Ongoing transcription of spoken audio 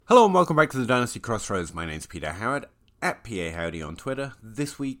Hello and welcome back to the Dynasty Crossroads. My name's Peter Howard, at PA Howdy on Twitter.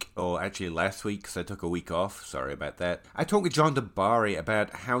 This week, or actually last week, because I took a week off, sorry about that, I talked with John Bari about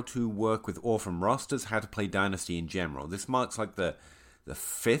how to work with orphan rosters, how to play Dynasty in general. This marks like the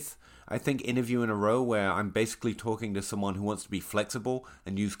fifth, I think, interview in a row where I'm basically talking to someone who wants to be flexible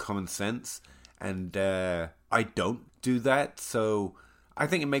and use common sense, and I don't do that, so I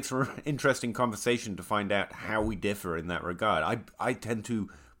think it makes an interesting conversation to find out how we differ in that regard. I tend to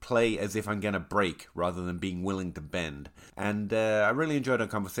play as if I'm going to break rather than being willing to bend. And I really enjoyed our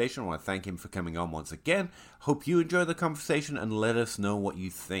conversation. I want to thank him for coming on once again. Hope you enjoy the conversation and let us know what you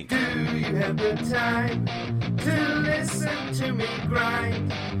think. Do you have the time to listen to me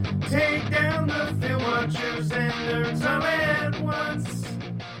grind? Take down the film watchers and nerds all at once.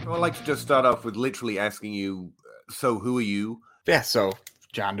 I'd like to just start off with literally asking you, so who are you? Yeah, so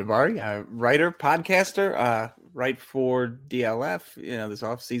John Bari, writer, podcaster, write for DLF, this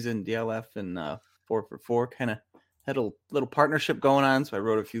off-season DLF and 4for4 kind of had a little partnership going on, so I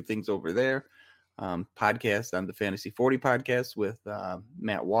wrote a few things over there. Podcast on the Fantasy 40 podcast with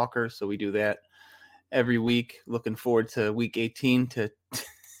Matt Walker, so we do that every week. Looking forward to week 18 to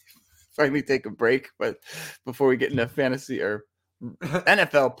finally take a break, but before we get into fantasy or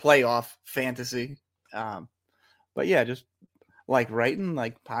NFL playoff fantasy. But yeah, just like writing,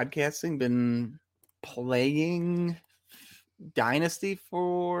 like podcasting, been playing Dynasty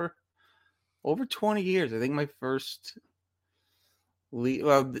for over 20 years. I think my first league,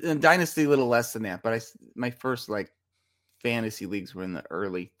 well, Dynasty a little less than that, but my first like fantasy leagues were in the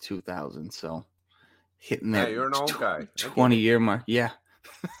early 2000s. So hitting that you're an old guy. 20-year mark. Yeah.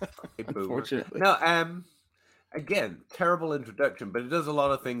 Unfortunately. No, again, terrible introduction, but it does a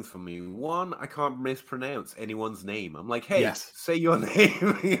lot of things for me. One, I can't mispronounce anyone's name. I'm like, hey, Say your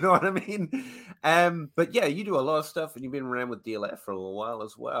name. You know what I mean? But yeah, you do a lot of stuff, and you've been around with DLF for a little while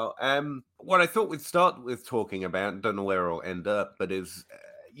as well. What I thought we'd start with talking about, don't know where it'll end up, but is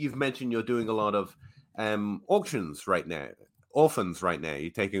you've mentioned you're doing a lot of auctions right now, orphans right now.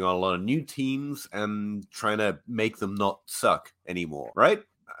 You're taking on a lot of new teams and trying to make them not suck anymore, right?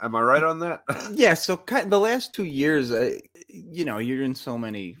 Am I right on that? Yeah. So kind of the last 2 years, you're in so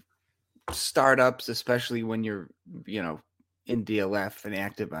many startups, especially when you're, in DLF and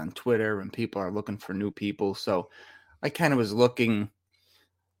active on Twitter and people are looking for new people. So I kind of was looking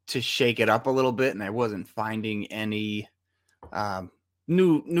to shake it up a little bit, and I wasn't finding any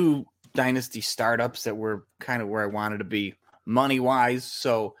new Dynasty startups that were kind of where I wanted to be money wise.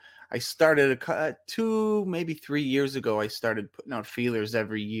 So I started 2, maybe 3 years ago. I started putting out feelers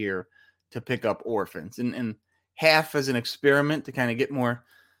every year to pick up orphans, and half as an experiment to kind of get more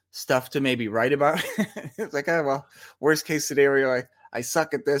stuff to maybe write about. It's like, well, worst case scenario, I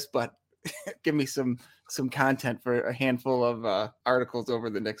suck at this, but give me some content for a handful of articles over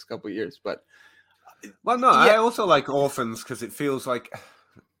the next couple of years. But well, no, yeah. I also like orphans because it feels like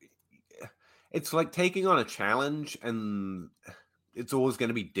it's like taking on a challenge, and it's always going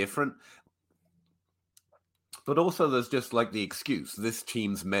to be different. But also there's just like the excuse, this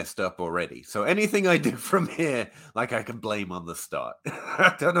team's messed up already. So anything I do from here, like I can blame on the start.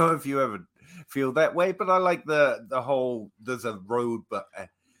 I don't know if you ever feel that way, but I like the whole, there's a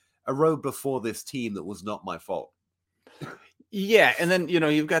road before this team that was not my fault. Yeah. And then,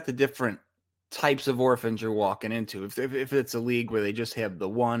 you've got the different types of orphans you're walking into. If it's a league where they just have the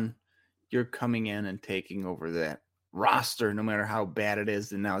one, you're coming in and taking over that roster, no matter how bad it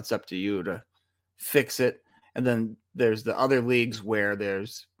is, and now it's up to you to fix it. And then there's the other leagues where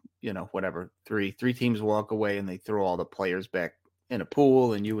there's three teams walk away and they throw all the players back in a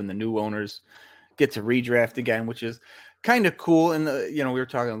pool, and you and the new owners get to redraft again, which is kind of cool. And we were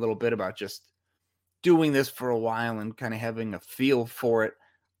talking a little bit about just doing this for a while and kind of having a feel for it.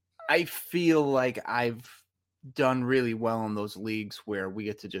 I feel like I've done really well in those leagues where we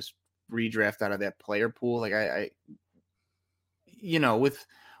get to just redraft out of that player pool. Like I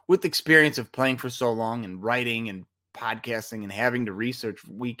with experience of playing for so long and writing and podcasting and having to research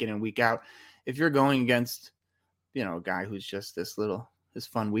week in and week out, if you're going against, a guy who's just this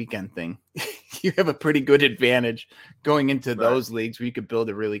fun weekend thing, you have a pretty good advantage going into those leagues where you could build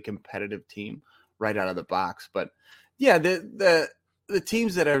a really competitive team right out of the box. But yeah, the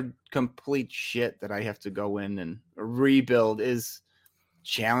teams that are complete shit that I have to go in and rebuild is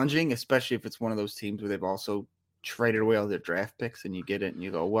challenging, especially if it's one of those teams where they've also traded away all their draft picks, and you get it and you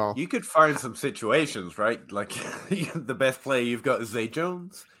go, well, you could find some situations, right? Like the best player you've got is Zay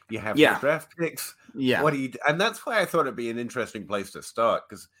Jones. You have the draft picks. Yeah. What do you do? And that's why I thought it'd be an interesting place to start,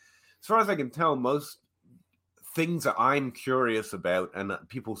 because as far as I can tell, most things that I'm curious about and that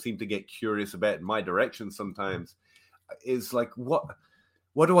people seem to get curious about in my direction sometimes is like,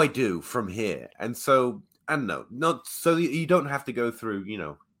 what do I do from here? And so, I don't know, not so you don't have to go through,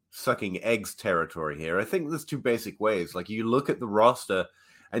 sucking eggs territory here. I think there's two basic ways. Like, you look at the roster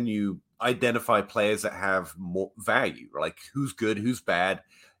and you identify players that have more value, like who's good, who's bad,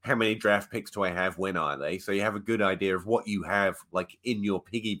 how many draft picks do I have, when are they? So you have a good idea of what you have, like, in your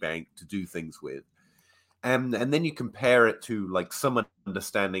piggy bank to do things with. And then you compare it to, like, some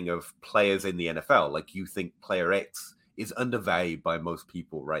understanding of players in the NFL. Like, you think player X is undervalued by most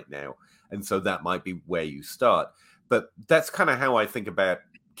people right now. And so that might be where you start. But that's kind of how I think about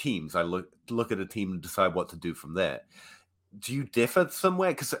teams. I look at a team and decide what to do from there. Do you differ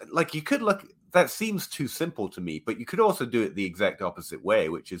somewhere? Because, like, you could look, that seems too simple to me, but you could also do it the exact opposite way,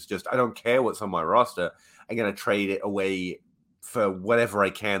 which is just, I don't care what's on my roster. I'm going to trade it away for whatever I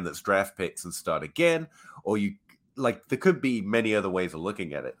can that's draft picks and start again. Or there could be many other ways of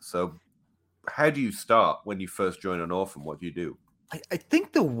looking at it. So how do you start when you first join an orphan? What do you do? I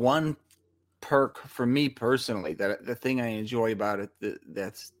think the one perk for me personally, that the thing I enjoy about it,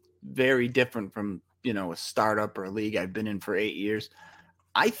 that's very different from, a startup or a league I've been in for 8 years.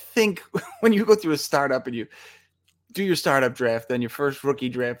 I think when you go through a startup and you do your startup draft, then your first rookie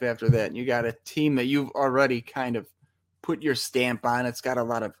draft after that, and you got a team that you've already kind of put your stamp on. It's got a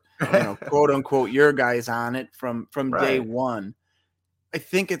lot of, quote unquote, your guys on it from day one. I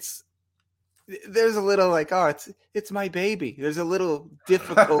think there's a little like, oh, it's my baby. There's a little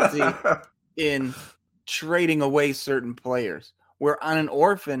difficulty in trading away certain players, where on an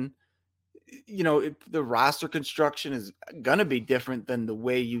orphan, the roster construction is going to be different than the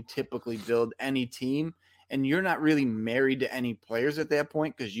way you typically build any team. And you're not really married to any players at that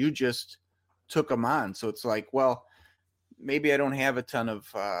point because you just took them on. So it's like, well, maybe I don't have a ton of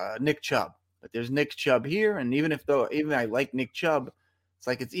Nick Chubb, but there's Nick Chubb here. And even I like Nick Chubb, it's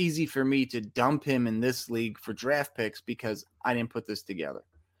like it's easy for me to dump him in this league for draft picks because I didn't put this together.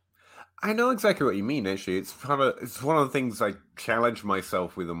 I know exactly what you mean, actually. It's one of the things I challenge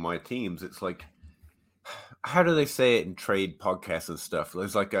myself with on my teams. It's like, how do they say it in trade podcasts and stuff?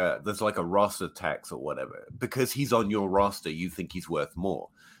 There's like a roster tax or whatever. Because he's on your roster, you think he's worth more.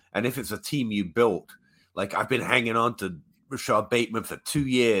 And if it's a team you built, like, I've been hanging on to Rashad Bateman for 2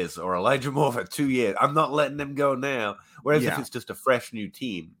 years or Elijah Moore for 2 years, I'm not letting them go now. Whereas if it's just a fresh new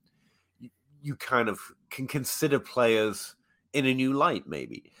team, you kind of can consider players in a new light,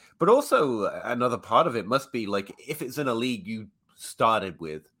 maybe. But also another part of it must be, like, if it's in a league you started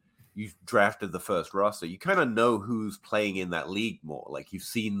with, you drafted the first roster, you kind of know who's playing in that league more. Like, you've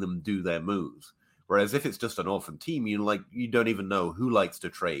seen them do their moves. Whereas if it's just an orphan team, you don't even know who likes to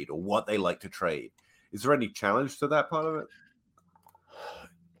trade or what they like to trade. Is there any challenge to that part of it?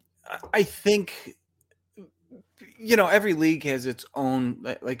 I think, every league has its own,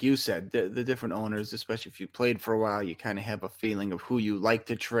 like you said, the different owners, especially if you played for a while, you kind of have a feeling of who you like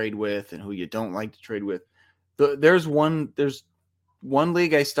to trade with and who you don't like to trade with. There's one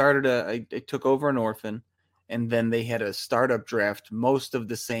league I started, I took over an orphan, and then they had a startup draft, most of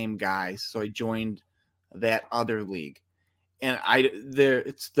the same guys. So I joined that other league, and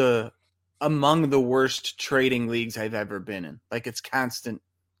it's among the worst trading leagues I've ever been in. Like, it's constant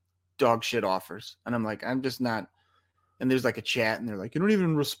dog shit offers. And I'm like, I'm just not. And there's like a chat and they're like, you don't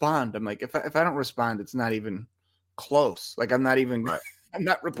even respond. I'm like, if I don't respond, it's not even close. Like, I'm not even, I'm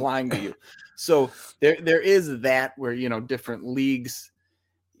not replying to you. So there is that where, different leagues.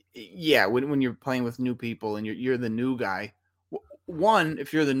 Yeah. When you're playing with new people and you're the new guy, one,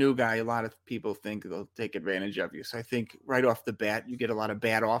 if you're the new guy, a lot of people think they'll take advantage of you. So I think right off the bat, you get a lot of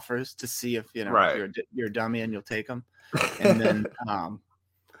bad offers to see if, if you're a dummy and you'll take them. And then,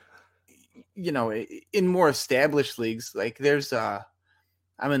 in more established leagues, like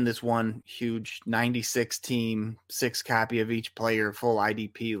I'm in this one huge 96 team, 6 copy of each player, full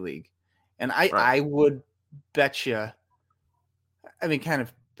IDP league. And I would bet you, I mean, kind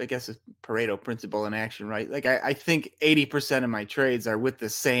of, I guess it's Pareto principle in action, right? Like, I think 80% of my trades are with the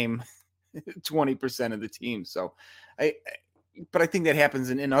same 20% of the team. So but I think that happens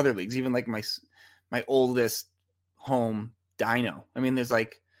in other leagues, even like my oldest home dyno. I mean, there's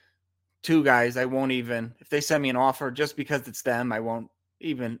like 2 guys I won't even, if they send me an offer just because it's them, I won't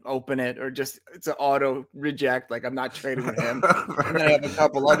even open it, or just it's an auto reject. Like, I'm not trading with him. And then I have a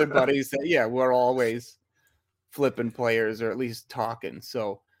couple other buddies that, we're always flipping players or at least talking.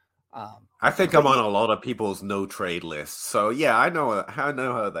 So I think I'm on a lot of people's no trade lists. So yeah, I know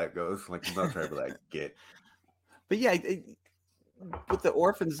how that goes. Like, I'm not trying to get. But yeah, with the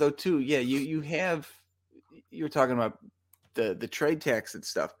orphans though too, you were talking about the trade tax and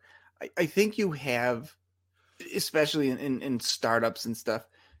stuff. I think you have, especially in startups and stuff,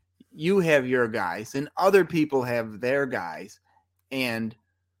 you have your guys and other people have their guys. And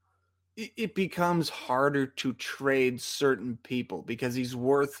it becomes harder to trade certain people because he's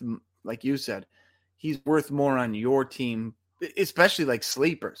worth, like you said, he's worth more on your team, especially like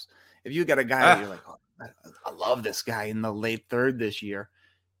sleepers. If you got a guy that you're like, oh, I love this guy in the late third this year,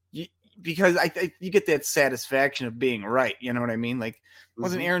 because you get that satisfaction of being right. You know what I mean? Like,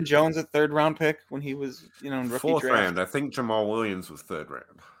 wasn't Aaron Jones a third round pick when he was, in rookie fourth draft? round? I think Jamal Williams was third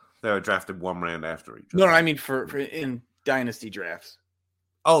round. They were drafted one round after each No, other. I mean for in dynasty drafts.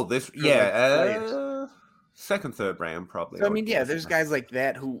 Oh, this Like second, third round probably. So I mean, yeah, there's guys like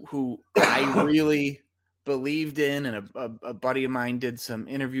that who I really believed in, and a buddy of mine did some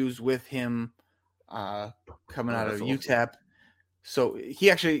interviews with him coming out of UTEP. So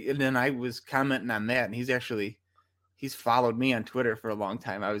he actually, and then I was commenting on that, and he's followed me on Twitter for a long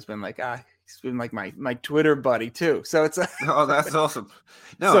time. I was been like, he's been like my Twitter buddy too. So it's oh, that's awesome.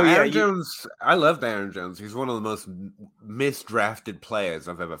 No, so, Aaron Jones, I loved Aaron Jones. He's one of the most misdrafted players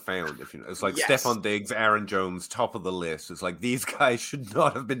I've ever found. If you know, it's like Stephon Diggs, Aaron Jones, top of the list. It's like these guys should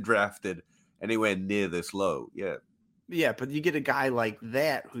not have been drafted anywhere near this low. Yeah, but you get a guy like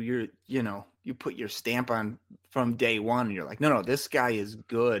that who you put your stamp on from day one, and you're like, no, this guy is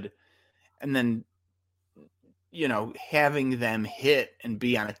good. And then, having them hit and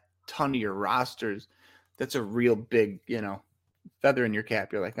be on a ton of your rosters, that's a real big, feather in your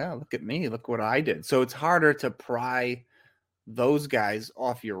cap. You're like, oh, look at me. Look what I did. So it's harder to pry those guys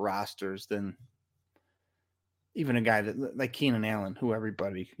off your rosters than even a guy that like Keenan Allen, who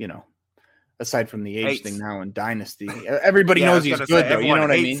everybody, aside from the age thing now in Dynasty, everybody knows he's good, though. You know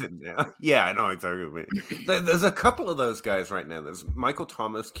what I mean? Yeah, I know exactly what you mean. There's a couple of those guys right now. There's Michael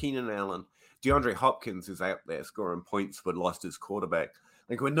Thomas, Keenan Allen, DeAndre Hopkins is out there scoring points but lost his quarterback.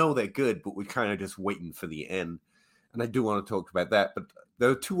 Like, we know they're good, but we're kind of just waiting for the end. And I do want to talk about that. But there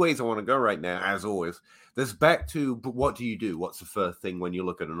are two ways I want to go right now, as always. There's back to, but what do you do? What's the first thing when you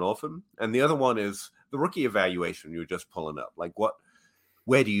look at an orphan? And the other one is the rookie evaluation you were just pulling up. Like,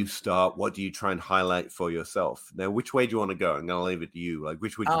 where do you start? What do you try and highlight for yourself? Now, which way do you want to go? I'm going to leave it to you. Like,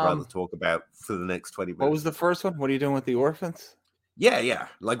 which would you rather talk about for the next 20 minutes? What was the first one? What are you doing with the orphans? Yeah.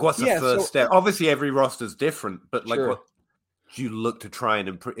 Like, what's the first step? Obviously, every roster's different, but like, what do you look to try and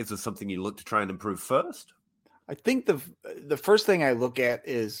improve? Is there something you look to try and improve first? I think the first thing I look at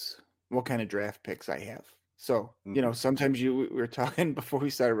is what kind of draft picks I have. So, sometimes we were talking before we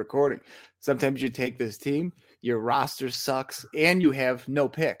started recording. Sometimes you take this team, your roster sucks, and you have no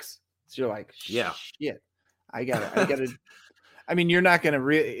picks. So you're like, shit, I gotta. I mean, you're not gonna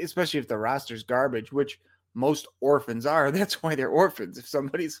especially if the roster's garbage, which most orphans are. That's why they're orphans. If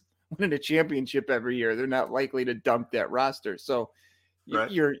somebody's winning a championship every year, they're not likely to dump that roster. So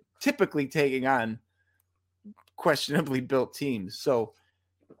you're typically taking on questionably built teams. So,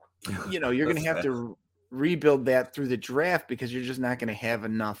 you're going to have to rebuild that through the draft because you're just not going to have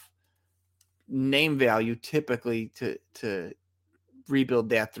enough name value typically to rebuild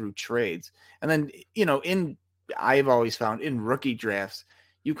that through trades. And then, I've always found in rookie drafts,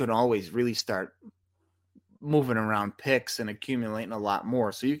 you can always really start moving around picks and accumulating a lot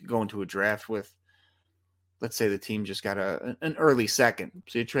more. So you could go into a draft with, let's say the team just got an early second.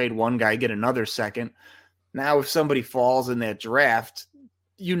 So you trade one guy, get another second. Now, if somebody falls in that draft,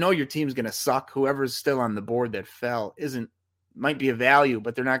 your team's going to suck. Whoever's still on the board that fell might be a value,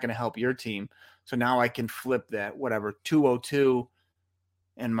 but they're not going to help your team. So now I can flip that 202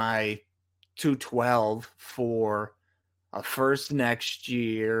 and my 212 for a first next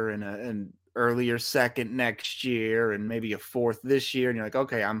year and an earlier second next year and maybe a fourth this year. And you're like,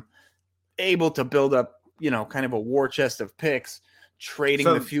 okay, I'm able to build up, kind of a war chest of picks, trading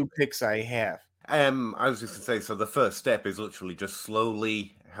the few picks I have. I was just going to say, so the first step is literally just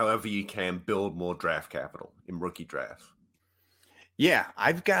slowly, however you can, build more draft capital in rookie drafts. Yeah,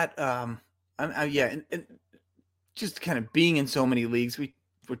 I've got, and just kind of being in so many leagues, we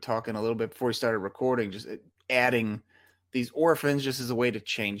were talking a little bit before we started recording, just adding these orphans just as a way to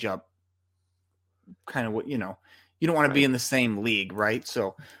change up kind of what, you don't want to be in the same league, right?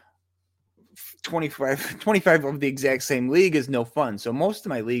 So 25 of the exact same league is no fun. So most of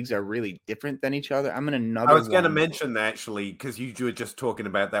my leagues are really different than each other. I'm in another. I was going to mention that actually, because you were just talking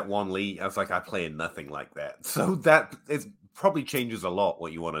about that one league. I was like, I play in nothing like that. So that is probably changes a lot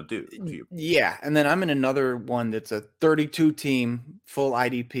what you want to do. Yeah. And then I'm in another one that's a 32 team full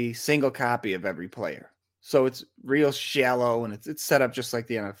IDP, single copy of every player. So it's real shallow and it's set up just like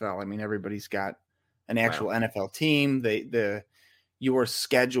the NFL. I mean, everybody's got an actual NFL team. Your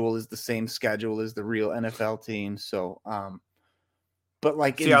schedule is the same schedule as the real NFL team. So, but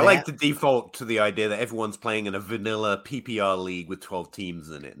like, I like to default to the idea that everyone's playing in a vanilla PPR league with 12 teams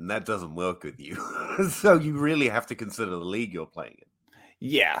in it, and that doesn't work with you. So you really have to consider the league you're playing in.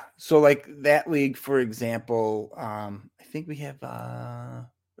 Yeah. So like that league, for example, I think we have I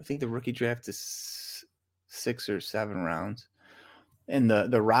think the rookie draft is 6 or 7 rounds. And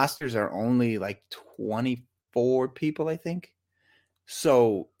the rosters are only like 24 people, I think.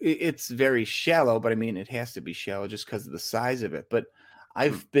 So it's very shallow, but I mean it has to be shallow just because of the size of it. But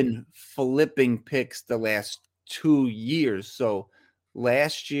I've been flipping picks the last 2 years. So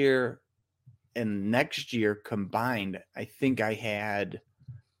last year and next year combined, I think I had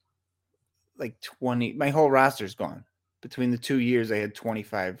like 20. My whole roster's gone. Between the 2 years, I had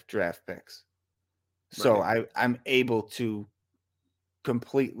 25 draft picks. So Right. I'm able to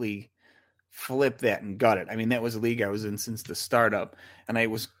completely flip that and gut it. I mean, that was a league I was in since the startup, and I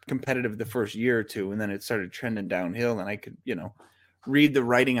was competitive the first year or two, and then it started trending downhill, and I could, read the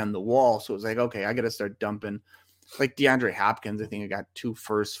writing on the wall. So it was like, okay, I got to start dumping. Like DeAndre Hopkins, I think I got 2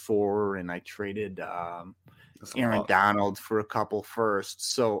 firsts for, and I traded Aaron Donald for a couple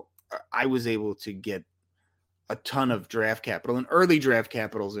firsts. So I was able to get a ton of draft capital, and early draft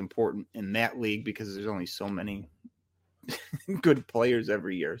capital is important in that league because there's only so many good players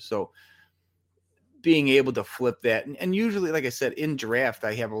every year. So being able to flip that, and usually, like I said, in draft,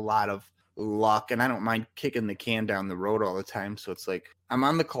 I have a lot of luck, and I don't mind kicking the can down the road all the time. So it's like I'm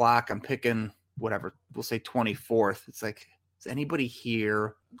on the clock, I'm picking whatever, we'll say 24th. It's like, is anybody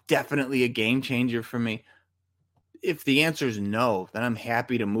here? Definitely a game changer for me. If the answer is no, then I'm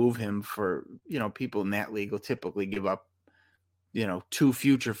happy to move him for, people in that league will typically give up, 2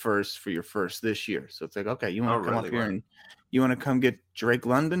 future firsts for your first this year. So it's like, okay, you want to come up here and you want to come get Drake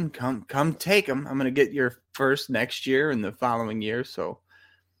London? Come take him. I'm going to get your first next year and the following year. So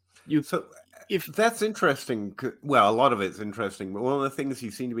if that's interesting, well, a lot of it's interesting, but one of the things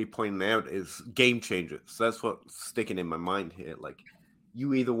you seem to be pointing out is game changers. That's what's sticking in my mind here. Like,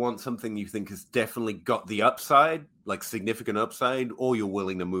 you either want something you think has definitely got the upside, like significant upside, or you're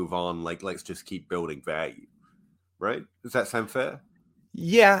willing to move on, like, let's just keep building value. Right? Does that sound fair?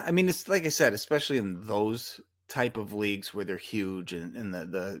 Yeah. I mean, it's like I said, especially in those type of leagues where they're huge and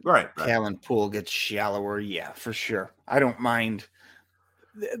the talent pool gets shallower. Yeah, for sure. I don't mind.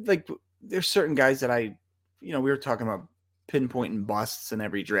 Like, there's certain guys that we were talking about pinpointing busts in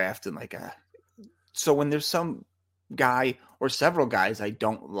every draft, and so when there's some guy or several guys I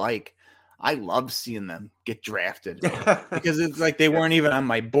don't like, I love seeing them get drafted because it's like they weren't even on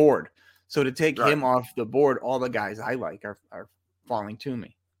my board. So to take him off the board, all the guys I like are falling to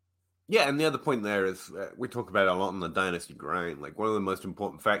me. Yeah, and the other point there is we talk about it a lot on the Dynasty grind. Like, one of the most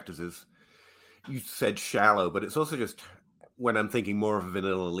important factors is, you said shallow, but it's also just, when I'm thinking more of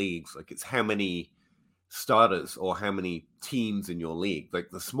vanilla leagues, like, it's how many starters or how many teams in your league.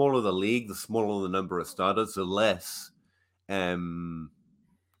 Like, the smaller the league, the smaller the number of starters, the less even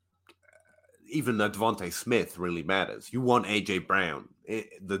a Devontae Smith really matters. You want AJ Brown.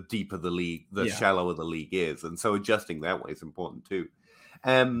 The deeper the league, the shallower the league is, and so adjusting that way is important too.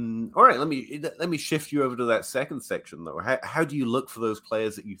 All right, let me shift you over to that second section though. How do you look for those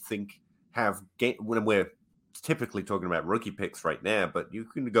players that you think have when we're typically talking about rookie picks right now, but you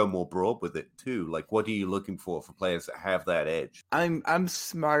can go more broad with it too. Like, what are you looking for players that have that edge? I'm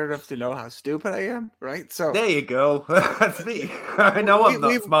smart enough to know how stupid I am, right? So there you go. That's me. I know I'm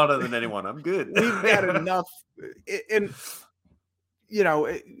not smarter than anyone. I'm good. We've got enough, and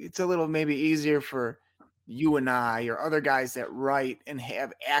it's a little maybe easier for you and I or other guys that write and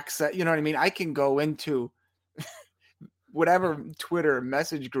have access. You know what I mean? I can go into whatever Twitter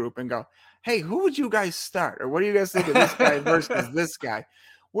message group and go, hey, who would you guys start? Or what do you guys think of this guy versus this guy?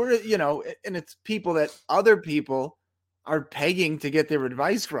 And it's people that other people are paying to get their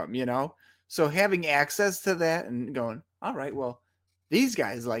advice from, So having access to that and going, all right, well, these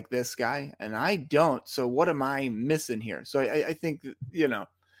guys like this guy and I don't. So what am I missing here? So I think, I don't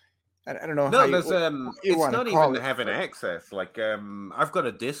know. No, it's not even having access. Like, I've got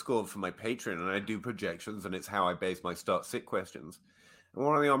a Discord for my Patreon, and I do projections, and it's how I base my start-sit questions. And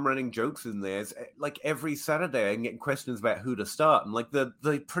one of the I'm running jokes in there is, like, every Saturday I get questions about who to start, and like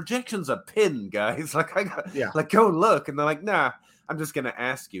the projections are pinned, guys. Like, go look, and they're like, nah, I'm just gonna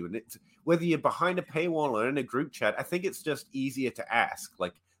ask you. And it's whether you're behind a paywall or in a group chat, I think it's just easier to ask.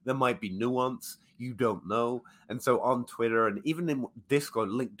 Like, there might be nuance you don't know. And so on Twitter and even in Discord,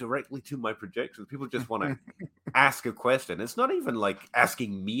 linked directly to my projections, people just want to ask a question. It's not even like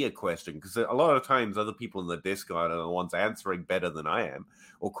asking me a question, because a lot of times other people in the Discord are the ones answering better than I am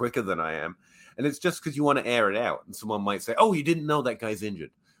or quicker than I am. And it's just because you want to air it out. And someone might say, oh, you didn't know that guy's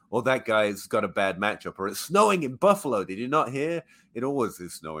injured, or that guy's got a bad matchup, or it's snowing in Buffalo. Did you not hear? It always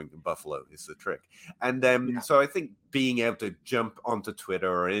is snowing in Buffalo. It's the trick. And so I think being able to jump onto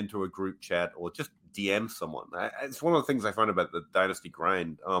Twitter or into a group chat or just DM someone. It's one of the things I find about the Dynasty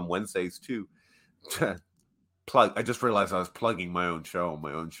grind on Wednesdays too. Plug. I just realized I was plugging my own show on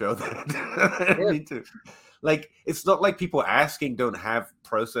my own show. I didn't mean to. Like, it's not like people asking don't have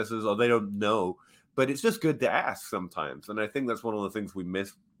processes or they don't know, but it's just good to ask sometimes. And I think that's one of the things we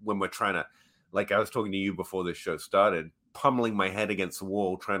miss when we're trying to, like I was talking to you before this show started, pummeling my head against the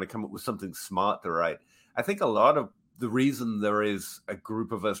wall, trying to come up with something smart to write. I think a lot of the reason there is a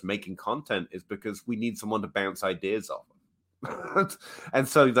group of us making content is because we need someone to bounce ideas off. And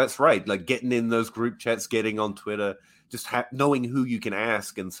so that's right, like getting in those group chats, getting on Twitter, just knowing who you can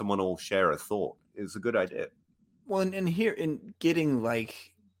ask and someone will share a thought is a good idea. Well, and here in getting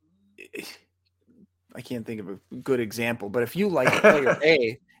like, I can't think of a good example, but if you like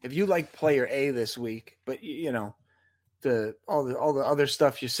player A this week, but all the other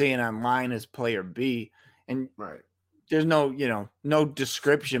stuff you're seeing online is player B, and right, there's no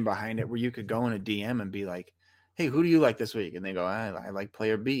description behind it where you could go in a DM and be like, hey, who do you like this week? And they go, I like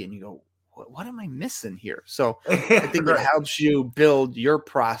player B. And you go, what am I missing here? So I think it helps you build your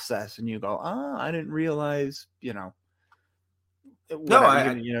process, and you go, I didn't realize, could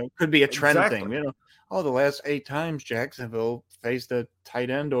be a trend thing, the last 8 times Jacksonville faced a tight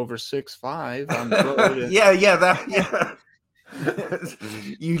end over 6'5" on the road.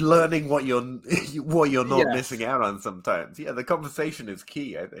 You learning what you're not missing out on sometimes. Yeah, the conversation is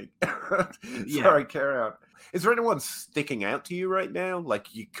key, I think. Sorry, carry on. Is there anyone sticking out to you right now?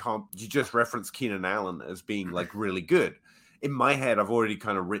 Like you just referenced Keenan Allen as being like really good. In my head, I've already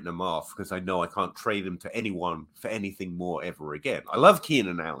kind of written him off because I know I can't trade him to anyone for anything more ever again. I love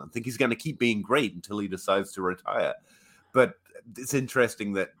Keenan Allen. I think he's going to keep being great until he decides to retire. But it's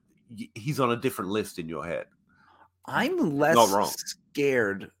interesting that he's on a different list in your head. I'm less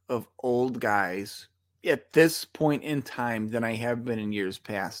scared of old guys at this point in time than I have been in years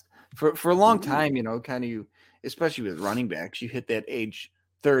past. For a long time, especially with running backs, you hit that age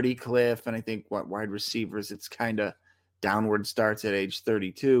 30 cliff, and I think wide receivers, it's kind of downward starts at age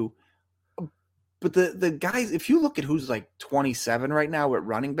 32. But the guys, if you look at who's like 27 right now at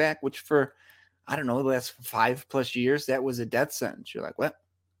running back, which for, I don't know, the last 5+ years, that was a death sentence. You're like, well,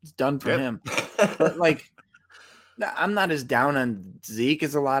 it's done for him. But like, I'm not as down on Zeke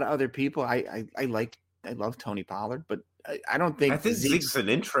as a lot of other people. I love Tony Pollard, but I don't think. I think Zeke's an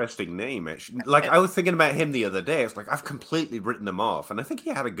interesting name, actually. Like, I was thinking about him the other day. It's like I've completely written him off, and I think he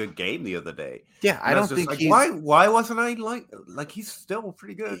had a good game the other day. Yeah, I don't think he's. Why wasn't I like he's still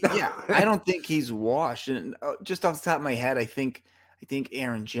pretty good? Yeah, I don't think he's washed. And just off the top of my head, I think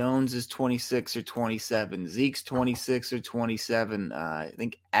Aaron Jones is 26 or 27. Zeke's 26 or 27. I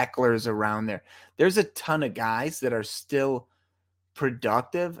think Eckler's around there. There's a ton of guys that are still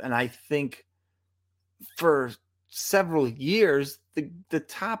productive, and I think for several years the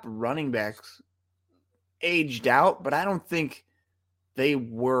top running backs aged out, but I don't think they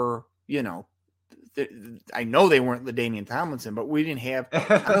were, I know they weren't LaDainian Tomlinson, but we didn't have,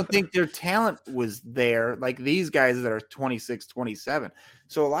 I don't think their talent was there like these guys that are 26, 27.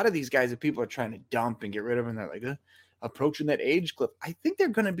 So a lot of these guys that people are trying to dump and get rid of, and they're like approaching that age cliff, I think they're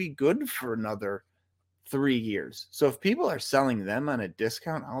going to be good for another 3 years. So if people are selling them on a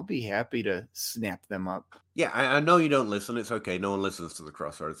discount, I'll be happy to snap them up. Yeah, I know you don't listen. It's okay. No one listens to the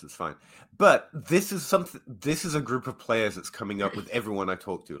Crossroads. It's fine. But this is a group of players that's coming up with everyone I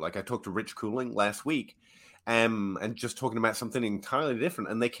talk to. Like I talked to Rich Cooling last week, and just talking about something entirely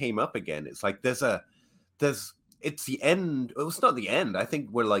different, and they came up again. It's like it's the end. Well, it's not the end. I think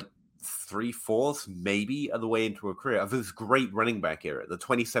we're like 3/4 maybe of the way into a career of this great running back era, the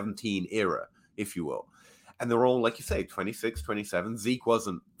 2017 era, if you will. And they're all, like you say, 26, 27. Zeke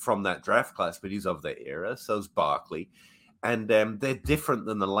wasn't from that draft class, but he's of the era. So's Barkley. And they're different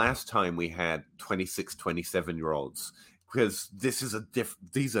than the last time we had 26, 27-year-olds. Because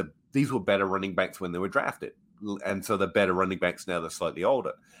these were better running backs when they were drafted. And so they're better running backs now they're slightly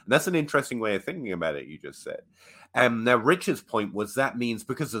older. And that's an interesting way of thinking about it, you just said. Now, Rich's point was that means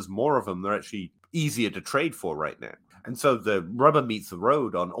because there's more of them, they're actually easier to trade for right now. And so the rubber meets the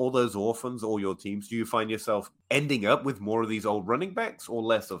road on all those orphans, all your teams. Do you find yourself ending up with more of these old running backs or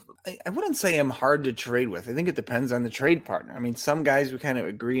less of them? I wouldn't say I'm hard to trade with. I think it depends on the trade partner. I mean, some guys we kind of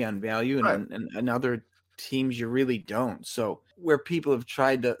agree on value, and other teams you really don't. So where people have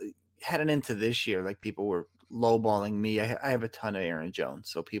tried to, heading into this year, like people were lowballing me. I have a ton of Aaron Jones,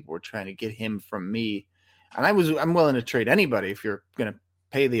 so people were trying to get him from me. And I'm willing to trade anybody if you're going to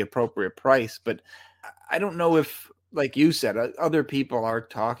pay the appropriate price. But I don't know if, like you said, other people are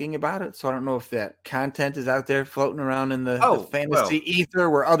talking about it. So I don't know if that content is out there floating around in the fantasy ether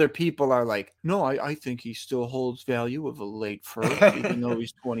where other people are like, no, I think he still holds value of a late first, even though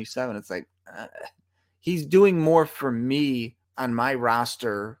he's 27. It's like, he's doing more for me on my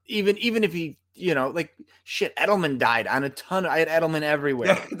roster. Even if he, like shit, Edelman died on a ton. I had Edelman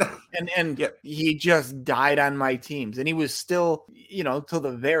everywhere. And yeah. he just died on my teams. And he was still, till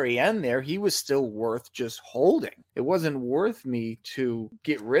the very end there, he was still worth just holding. It wasn't worth me to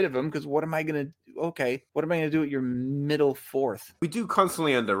get rid of him because what am I going to do at your middle fourth? We do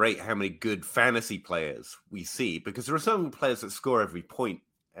constantly underrate how many good fantasy players we see because there are some players that score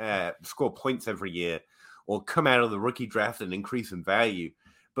score points every year or come out of the rookie draft and increase in value.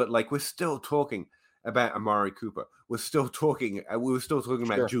 But like we're still talking about Amari Cooper. We were still talking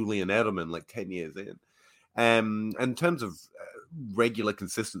about Julian Edelman like 10 years in. And in terms of regular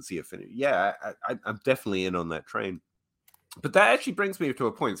consistency of finish, I'm definitely in on that train. But that actually brings me to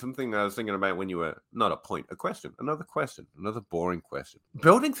a point, something I was thinking about when you were, not a point, a question, another boring question.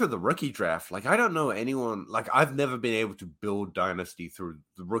 Building through the rookie draft, like I don't know anyone, like I've never been able to build Dynasty through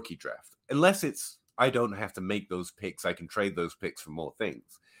the rookie draft, unless it's, I don't have to make those picks, I can trade those picks for more things.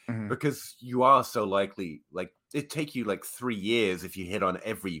 Because you are so likely, like it'd take you like 3 years if you hit on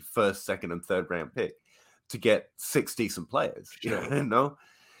every first, second, and third round pick to get 6 decent players. You know?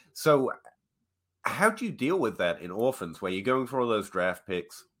 So how do you deal with that in orphans where you're going for all those draft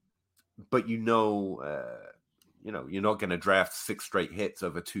picks, but you're not going to draft 6 straight hits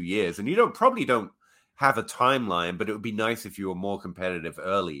over 2 years, and you probably don't have a timeline, but it would be nice if you were more competitive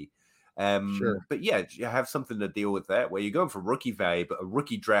early. But yeah, you have something to deal with that where you're going for rookie value, but a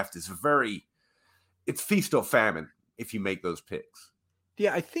rookie draft is it's feast or famine if you make those picks.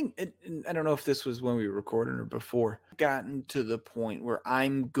 Yeah, I think, and I don't know if this was when we were recording or before, gotten to the point where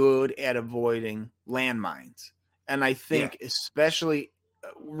I'm good at avoiding landmines. And I think especially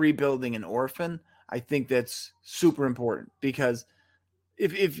rebuilding an orphan, I think that's super important because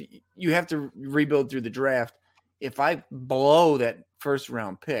if you have to rebuild through the draft, if I blow that first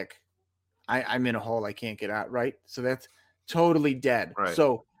round pick, I'm in a hole I can't get out, right? So that's totally dead. Right.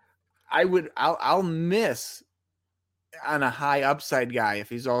 So I'll miss on a high upside guy if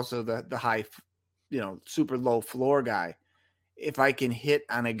he's also the high, super low floor guy. If I can hit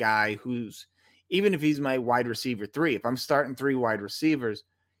on a guy who's, even if he's my wide receiver 3, if I'm starting 3 wide receivers,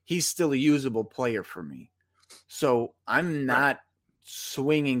 he's still a usable player for me. So I'm not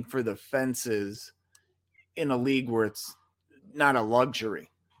swinging for the fences in a league where it's not a luxury,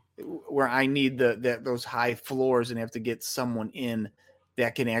 where I need those high floors and have to get someone in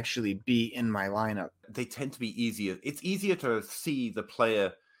that can actually be in my lineup. They tend to be easier. It's easier to see the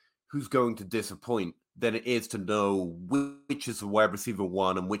player who's going to disappoint than it is to know which is the wide receiver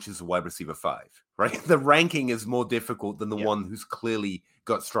 1 and which is the wide receiver 5, right? The ranking is more difficult than the one who's clearly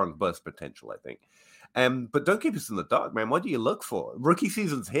got strong burst potential, I think. But don't keep us in the dark, man. What do you look for? Rookie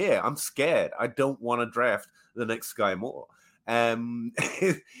season's here. I'm scared. I don't want to draft the next guy more.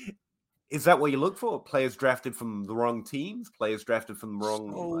 Is that what you look for? Players drafted from the wrong teams? Players drafted from the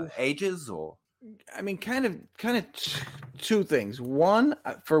wrong ages? Or I mean, kind of 2 things. One,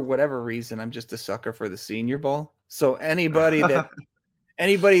 for whatever reason, I'm just a sucker for the Senior Bowl. So anybody in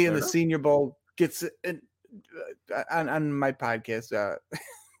the Senior Bowl gets on my podcast.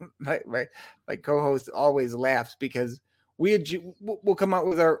 My co-host always laughs because we'll come out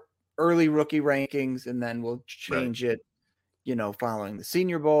with our early rookie rankings and then we'll change it. Following the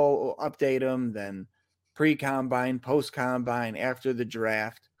Senior Bowl, we'll update them, then pre-combine, post-combine, after the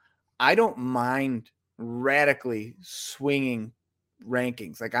draft. I don't mind radically swinging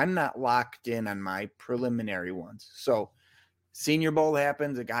rankings. Like I'm not locked in on my preliminary ones. So Senior Bowl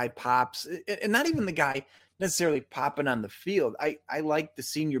happens, a guy pops, and not even the guy necessarily popping on the field. I like the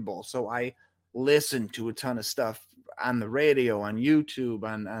Senior Bowl. So I listen to a ton of stuff on the radio, on YouTube,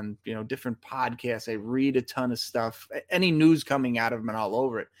 on different podcasts. I read a ton of stuff, any news coming out of them and all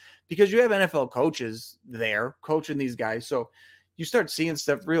over it, because you have NFL coaches there coaching these guys. So you start seeing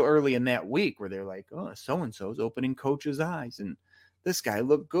stuff real early in that week where they're like, oh, so-and-so's opening coach's eyes. And this guy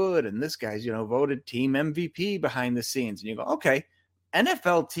looked good. And this guy's, voted team MVP behind the scenes. And you go, okay,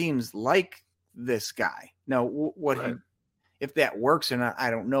 NFL teams like this guy. Now, if that works or not,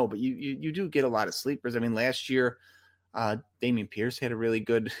 I don't know. But you do get a lot of sleepers. I mean, last year, Dameon Pierce had a really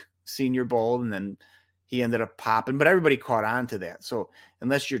good Senior Bowl, and then he ended up popping, but everybody caught on to that. So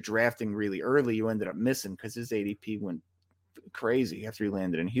unless you're drafting really early, you ended up missing because his ADP went crazy after he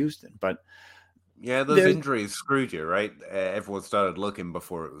landed in Houston. But yeah, those injuries screwed you, right? Everyone started looking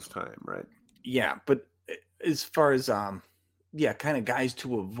before it was time, right? Yeah, but as far as kind of guys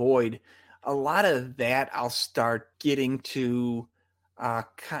to avoid, a lot of that I'll start getting to a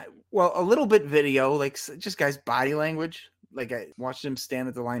little bit video, like just guys' body language. Like I watched him stand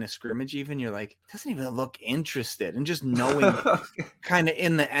at the line of scrimmage, even you're like, doesn't even look interested. And just knowing kind of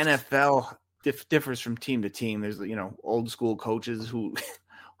in the NFL differs from team to team. There's, old school coaches who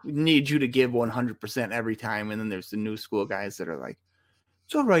need you to give 100% every time. And then there's the new school guys that are like,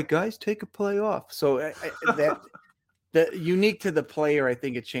 it's all right, guys, take a play off. So that unique to the player, I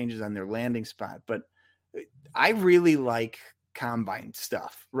think it changes on their landing spot. But I really like combine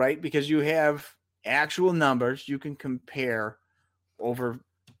stuff, right? Because you have actual numbers you can compare over,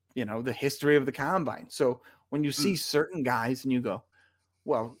 the history of the combine. So when you see certain guys and you go,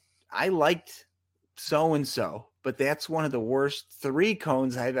 well, I liked so-and-so, but that's one of the worst 3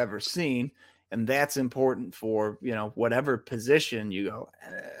 cones I've ever seen. And that's important for, whatever position you go,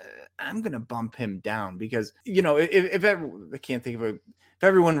 I'm going to bump him down because, if I can't think of if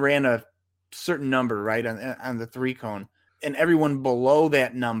everyone ran a certain number, right, on the 3 cone and everyone below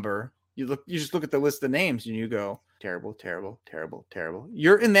that number, you just look at the list of names and you go, terrible, terrible, terrible, terrible.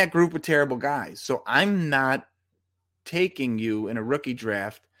 You're in that group of terrible guys. So I'm not taking you in a rookie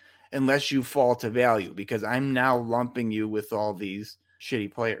draft unless you fall to value because I'm now lumping you with all these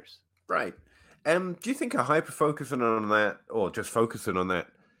shitty players. Right. Do you think a hyper focusing on that or just focusing on that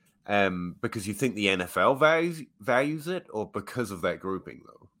because you think the NFL values it or because of that grouping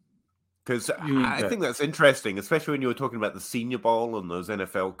though? Because I think that's interesting, especially when you were talking about the Senior Bowl and those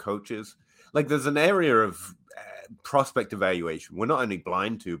NFL coaches. Like there's an area of prospect evaluation we're not only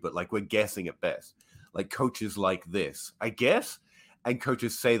blind to, but like we're guessing at best. Like coaches like this, I guess, and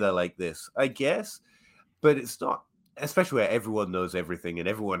coaches say they're like this, I guess, but it's not, especially where everyone knows everything and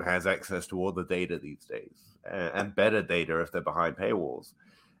everyone has access to all the data these days and better data if they're behind paywalls.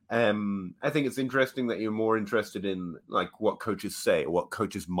 I think it's interesting that you're more interested in like what coaches say or what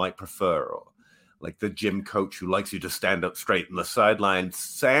coaches might prefer, or like the gym coach who likes you to stand up straight on the sideline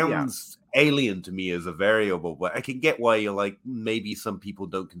sounds alien to me as a variable, but I can get why you're like, maybe some people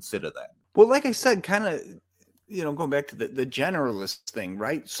don't consider that. Well, like I said, kind of, going back to the generalist thing,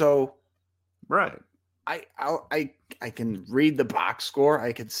 right? So, right. I can read the box score.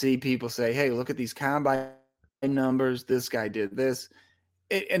 I could see people say, hey, look at these combine numbers. This guy did this.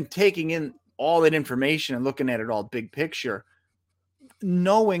 And taking in all that information and looking at it all big picture,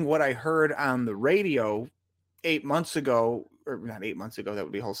 knowing what I heard on the radio 8 months ago, or not 8 months ago, that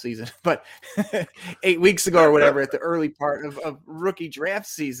would be a whole season, but 8 weeks ago or whatever, at the early part of rookie draft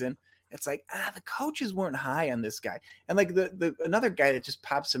season, it's like, the coaches weren't high on this guy. And like the another guy that just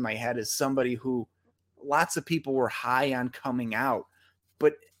pops in my head is somebody who lots of people were high on coming out,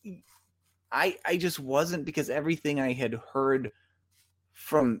 but I just wasn't, because everything I had heard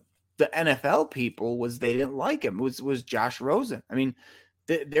from the NFL people was they didn't like him. It was Josh Rosen. I mean,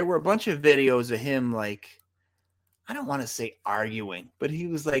 there were a bunch of videos of him, like, I don't want to say arguing, but he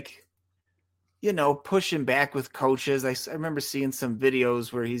was like, pushing back with coaches. I remember seeing some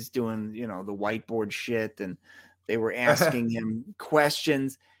videos where he's doing, the whiteboard shit, and they were asking him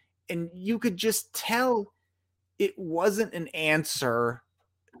questions, and you could just tell it wasn't an answer.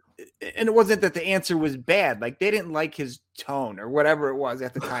 And it wasn't that the answer was bad. Like they didn't like his tone or whatever it was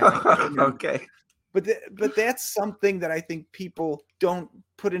at the time. Okay. But that's something that I think people don't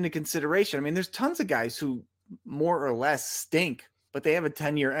put into consideration. I mean, there's tons of guys who more or less stink, but they have a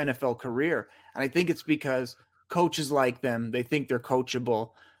 10-year NFL career. And I think it's because coaches like them. They think they're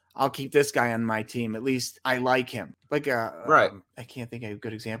coachable. I'll keep this guy on my team. At least I like him. Like, right. I can't think of a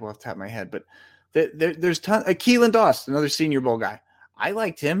good example off the top of my head, but there's tons. Keelan Doss, another Senior Bowl guy. I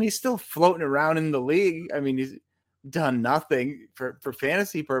liked him. He's still floating around in the league. I mean, he's done nothing for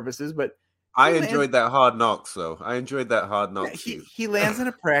fantasy purposes, but I enjoyed that Hard Knocks, though. I enjoyed that Hard Knocks. He lands in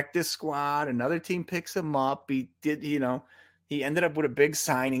a practice squad. Another team picks him up. He did, he ended up with a big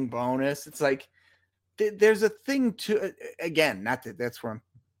signing bonus. It's like there's a thing to, again, not that that's where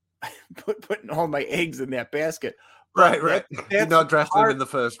I'm putting all my eggs in that basket. Right. You're not drafting him in the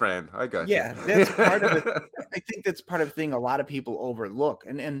first round. I got you. Yeah, that's part of it. I think that's part of the thing a lot of people overlook.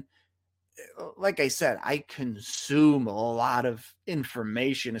 And like I said, I consume a lot of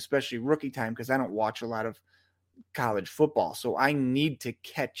information, especially rookie time, because I don't watch a lot of college football. So I need to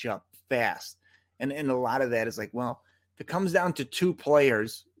catch up fast. And a lot of that is like, well, if it comes down to 2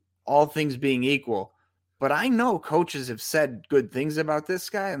 players, all things being equal, but I know coaches have said good things about this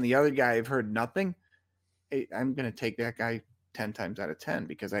guy and the other guy I've heard nothing. I'm going to take that guy 10 times out of 10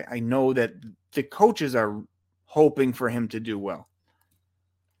 because I know that the coaches are hoping for him to do well.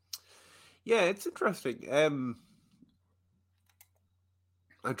 Yeah, it's interesting. I'm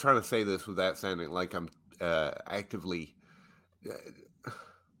trying to say this without sounding like I'm actively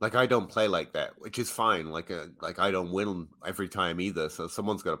like I don't play like that, which is fine. Like I don't win every time either, so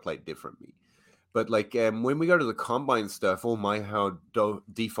someone's got to play differently. But like when we go to the combine stuff, all my how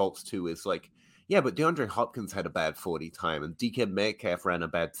defaults to is like, Yeah, but DeAndre Hopkins had a bad 40 time, and DK Metcalf ran a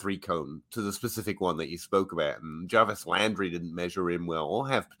bad 3-cone to the specific one that you spoke about, and Jarvis Landry didn't measure in well or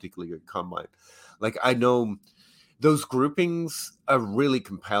have particularly good combine. Like, I know those groupings are really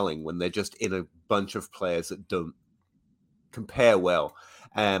compelling when they're just in a bunch of players that don't compare well,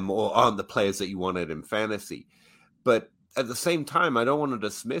 or aren't the players that you wanted in fantasy. But at the same time, I don't want to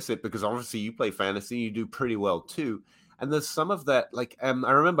dismiss it because obviously you play fantasy, you do pretty well too. And there's some of that, like, I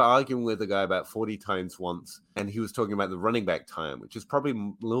remember arguing with a guy about 40 times once, and he was talking about the running back time, which is probably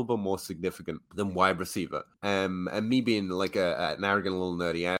a little bit more significant than wide receiver. And me being like an arrogant little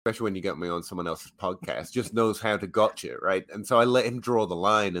nerdy ass, especially when you get me on someone else's podcast, just knows how to gotcha, right? And so I let him draw the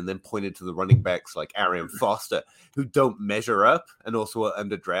line and then pointed to the running backs like Arian Foster, who don't measure up and also are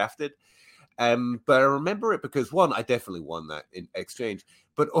underdrafted. But I remember it because, one, I definitely won that in exchange,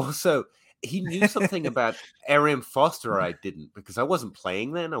 but also he knew something about Arian Foster I didn't, because I wasn't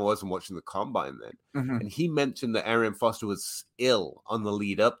playing then. I wasn't watching the combine then. Mm-hmm. And he mentioned that Arian Foster was ill on the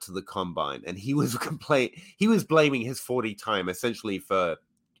lead up to the combine, and he was blaming his 40 time essentially for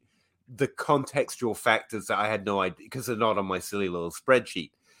the contextual factors that I had no idea, because they're not on my silly little spreadsheet.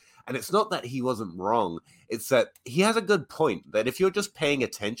 And it's not that he wasn't wrong. It's that he has a good point that if you're just paying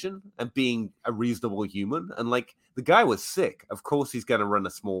attention and being a reasonable human, and like the guy was sick, of course he's going to run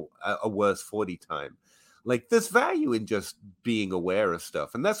a worse 40 time. Like, there's value in just being aware of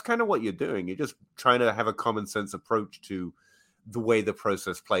stuff. And that's kind of what you're doing. You're just trying to have a common sense approach to the way the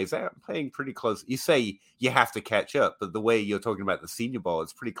process plays out. Playing pretty close. You say you have to catch up, but the way you're talking about the Senior Bowl,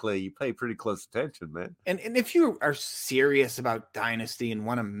 it's pretty clear you pay pretty close attention, man. And if you are serious about Dynasty and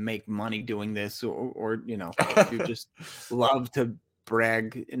want to make money doing this, or you know, if you just love to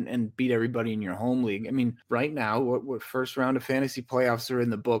brag and beat everybody in your home league. I mean, right now, what first round of fantasy playoffs are in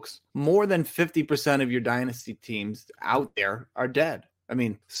the books. More than 50% of your Dynasty teams out there are dead. I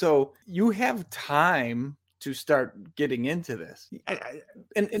mean, so you have time to start getting into this.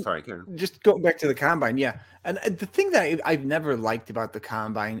 And sorry, Karen. Just go back to the combine. Yeah. And the thing that I've never liked about the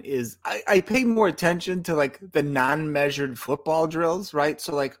combine is I pay more attention to like the non-measured football drills, right?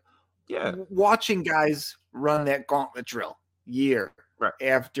 So like watching guys run that gauntlet drill year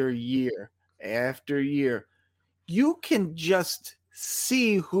after year after year, you can just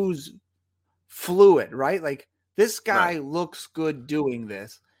see who's fluid, right? Like this guy looks good doing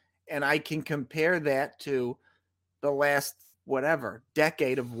this. And I can compare that to the last,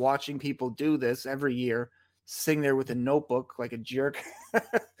 decade of watching people do this every year, sitting there with a notebook like a jerk,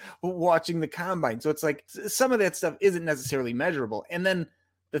 watching the combine. So it's like some of that stuff isn't necessarily measurable. And then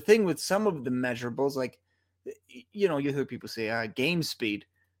the thing with some of the measurables, like, you know, you hear people say game speed.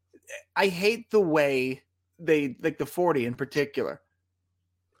 I hate the way they, like the 40 in particular.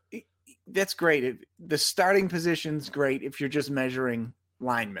 That's great. The starting position's great if you're just measuring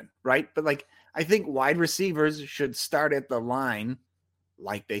linemen, right? But like, I think wide receivers should start at the line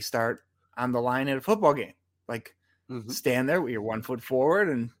like they start on the line at a football game. Like stand there with your 1 foot forward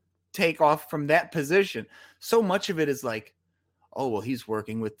and take off from that position. So much of it is like, oh, well, he's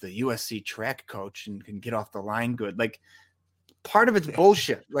working with the USC track coach and can get off the line good. Like part of it's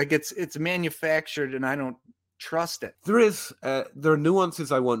bullshit. Like it's manufactured and I don't trust it. There are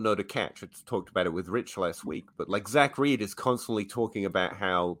nuances I won't know to catch. I talked about it with Rich last week, but like Zach Reed is constantly talking about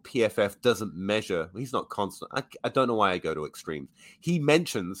how PFF doesn't measure. He's not constant. I don't know why I go to extremes. He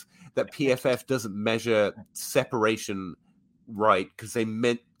mentions that PFF doesn't measure separation right because they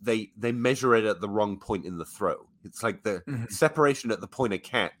measure it at the wrong point in the throw. It's like the separation at the point of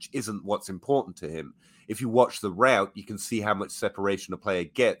catch isn't what's important to him. If you watch the route, you can see how much separation a player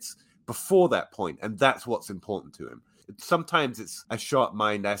gets before that point, and that's what's important to him. Sometimes it's a sharp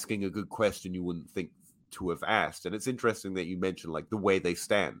mind asking a good question you wouldn't think to have asked, and it's interesting that you mentioned like the way they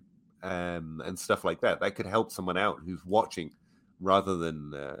stand and stuff like that. That could help someone out who's watching rather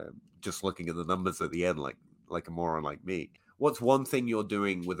than just looking at the numbers at the end like a moron like me. What's one thing you're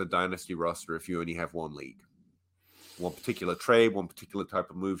doing with a Dynasty roster if you only have one league? One particular trade, one particular type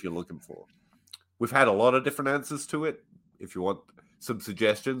of move you're looking for? We've had a lot of different answers to it. If you want some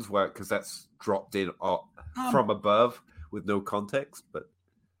suggestions, because that's dropped in from above with no context. But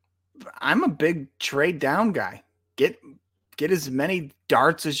I'm a big trade down guy. Get as many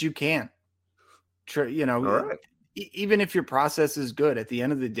darts as you can. You know, right. Even if your process is good, at the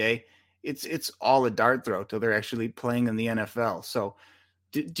end of the day, it's all a dart throw till they're actually playing in the NFL. So,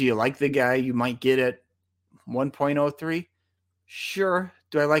 do you like the guy you might get at 1.03? Sure.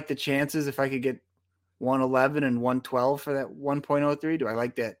 Do I like the chances if I could get 111 and 112 for that 1.03? Do I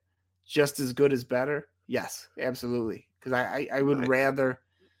like that just as good as better? Yes, absolutely. Because I would rather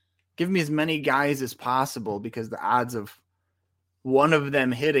give me as many guys as possible because the odds of one of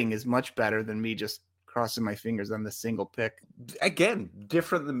them hitting is much better than me just crossing my fingers on the single pick. Again,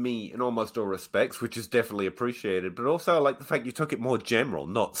 different than me in almost all respects, which is definitely appreciated. But also, I like the fact you took it more general,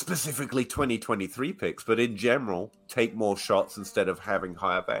 not specifically 2023 picks, but in general, take more shots instead of having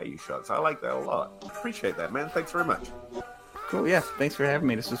higher value shots. I like that a lot. Appreciate that, man. Thanks very much. Cool. Yeah. Thanks for having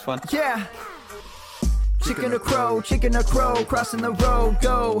me. This was fun. Yeah. Chicken or crow, crossing the road,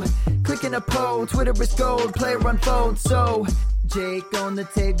 go. Clicking a pole, Twitter is gold, player unfold, so. Jake on the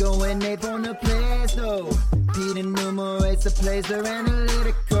table and Abe on the plays, though. Pete enumerates the plays, they're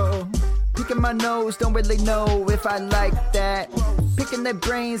analytical. Picking my nose, don't really know if I like that. Picking their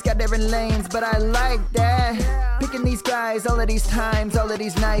brains, got different lanes, but I like that. Picking these guys, all of these times, all of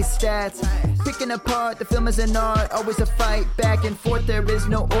these nice stats. Picking apart, the film is an art, always a fight back and forth. There is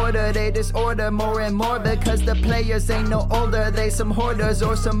no order, they disorder more and more because the players ain't no older. They some hoarders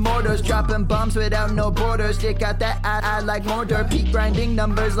or some mortars, dropping bombs without no borders. They got that I like mortar, peak grinding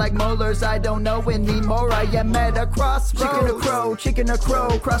numbers like molars. I don't know anymore, I am at a crossroads. Chicken or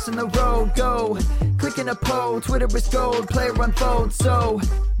crow, crossing the road, go. Clicking a pole, Twitter is gold, player unfold, so.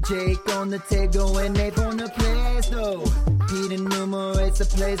 Jake on the table and Abe on the plays, though. Pete enumerates the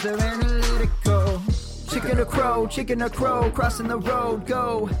plays, they're analytical. Chicken or crow, crossing the road,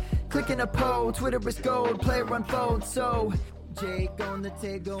 go. Clicking a pole, Twitter is gold, player unfold, so. Jake on the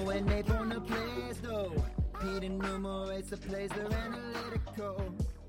table and Abe on the plays, though. Pete enumerates the plays, they're analytical.